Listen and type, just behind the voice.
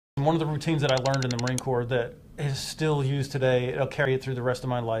One of the routines that I learned in the Marine Corps that is still used today, it'll carry it through the rest of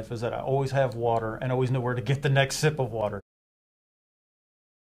my life, is that I always have water and always know where to get the next sip of water.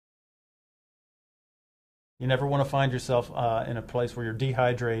 You never want to find yourself in a place where you're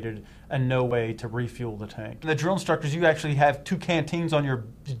dehydrated and no way to refuel the tank. The drill instructors, you actually have 2 canteens on your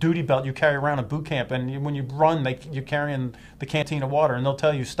duty belt you carry around at boot camp, and when you run, you're carrying the canteen of water, and they'll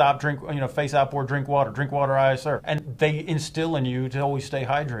tell you, stop, drink, face outboard, drink water aye sir. And they instill in you to always stay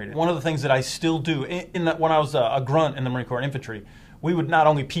hydrated. One of the things that I still do, when I was a grunt in the Marine Corps infantry, we would not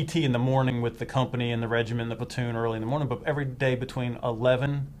only PT in the morning with the company and the regiment and the platoon early in the morning, but every day between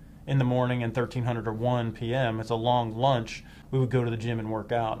 11 in the morning and 1300 or 1 p.m. It's a long lunch. We would go to the gym and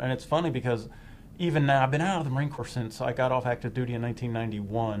work out. And it's funny because even now, I've been out of the Marine Corps since I got off active duty in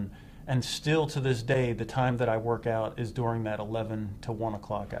 1991, and still to this day, the time that I work out is during that 11 to 1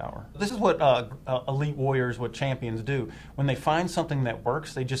 o'clock hour. This is what elite warriors, what champions do. When they find something that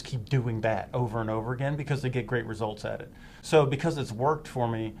works, they just keep doing that over and over again because they get great results at it. So because it's worked for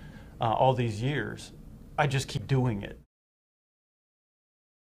me all these years, I just keep doing it.